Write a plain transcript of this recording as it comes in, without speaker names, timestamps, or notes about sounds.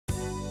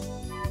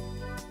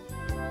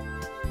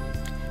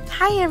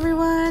Hi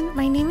everyone,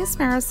 my name is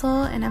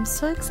Marisol and I'm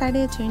so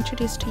excited to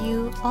introduce to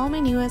you all my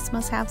newest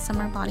must-have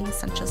summer body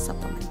essential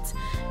supplements.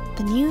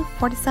 The new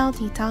Fortizel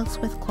Detox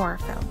with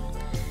chlorophyll.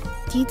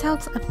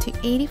 Detox up to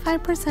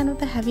 85% of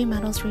the heavy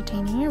metals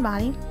retained in your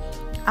body,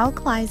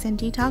 alkalize and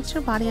detox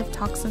your body of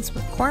toxins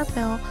with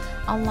chlorophyll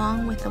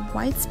along with a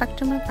wide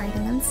spectrum of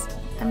vitamins,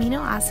 amino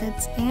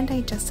acids, and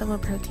digestible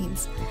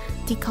proteins.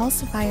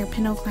 Detoxify your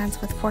pineal glands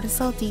with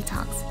Fortizel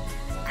Detox.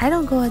 I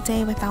don't go a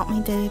day without my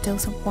daily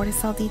dose of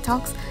Fortizel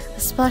Detox,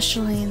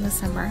 especially in the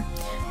summer.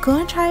 Go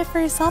and try it for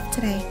yourself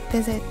today.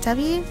 Visit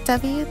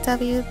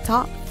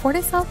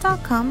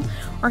www.fortizel.com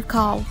or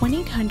call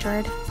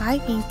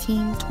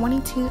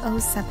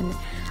 1-800-518-2207.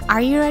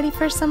 Are you ready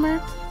for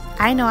summer?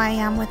 I know I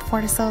am with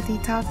Fortizel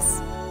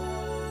Detox.